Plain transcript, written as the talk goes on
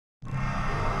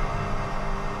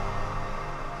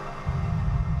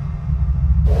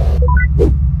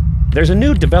There's a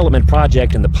new development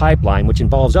project in the pipeline which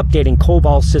involves updating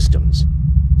COBOL systems.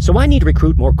 So I need to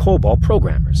recruit more COBOL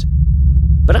programmers.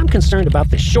 But I'm concerned about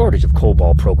the shortage of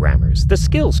COBOL programmers, the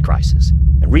skills crisis,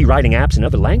 and rewriting apps in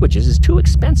other languages is too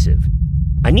expensive.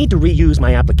 I need to reuse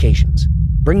my applications,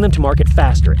 bring them to market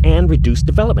faster, and reduce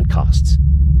development costs.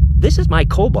 This is my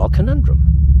COBOL Conundrum.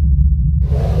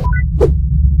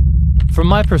 From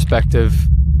my perspective,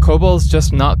 COBOL's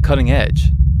just not cutting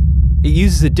edge. It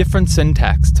uses a different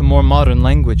syntax to more modern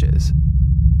languages.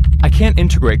 I can't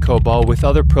integrate COBOL with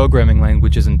other programming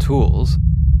languages and tools.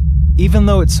 Even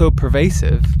though it's so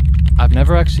pervasive, I've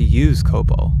never actually used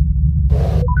COBOL.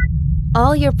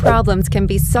 All your problems can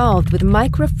be solved with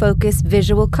Micro-Focus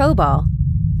Visual COBOL.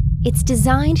 It's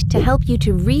designed to help you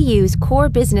to reuse core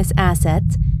business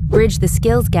assets, bridge the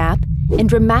skills gap, and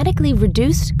dramatically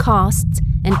reduce costs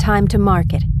and time to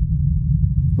market.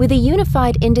 With a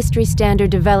unified industry standard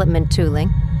development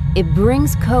tooling, it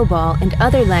brings COBOL and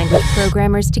other language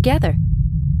programmers together.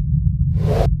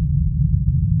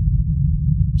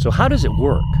 So how does it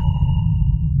work?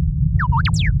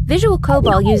 Visual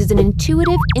COBOL uses an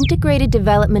intuitive, integrated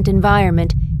development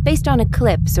environment based on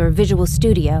Eclipse or Visual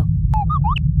Studio.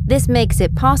 This makes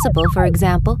it possible, for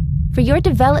example, for your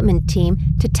development team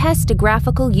to test a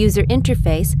graphical user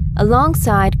interface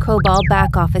alongside COBOL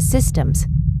back-office systems.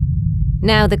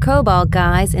 Now the COBOL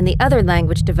guys and the other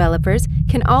language developers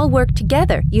can all work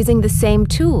together using the same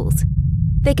tools.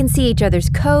 They can see each other's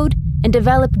code and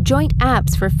develop joint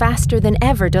apps for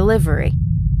faster-than-ever delivery.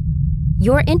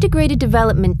 Your integrated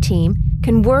development team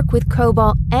can work with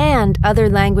COBOL and other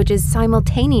languages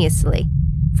simultaneously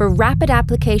for rapid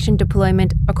application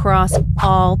deployment across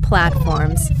all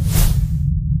platforms.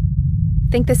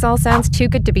 Think this all sounds too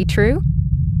good to be true?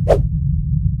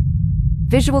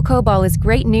 Visual COBOL is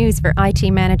great news for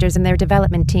IT managers and their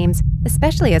development teams,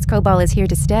 especially as COBOL is here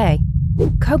to stay.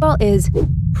 COBOL is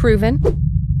proven,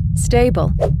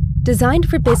 stable, designed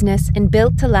for business, and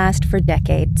built to last for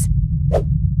decades.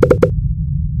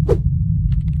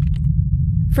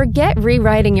 Forget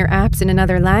rewriting your apps in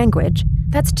another language.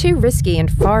 That's too risky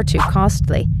and far too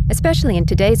costly, especially in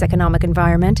today's economic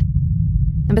environment.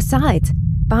 And besides,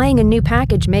 buying a new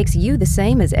package makes you the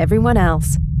same as everyone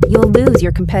else. You'll lose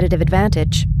your competitive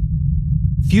advantage.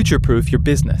 Future-proof your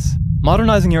business.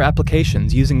 Modernizing your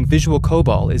applications using Visual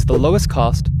COBOL is the lowest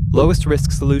cost, lowest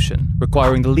risk solution,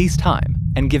 requiring the least time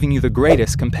and giving you the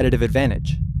greatest competitive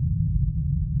advantage.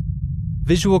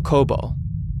 Visual COBOL.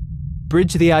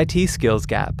 Bridge the IT skills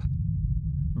gap.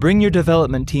 Bring your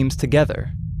development teams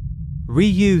together.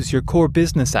 Reuse your core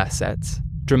business assets.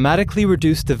 Dramatically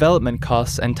reduce development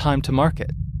costs and time to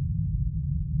market.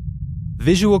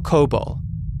 Visual COBOL.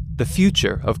 The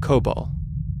future of COBOL.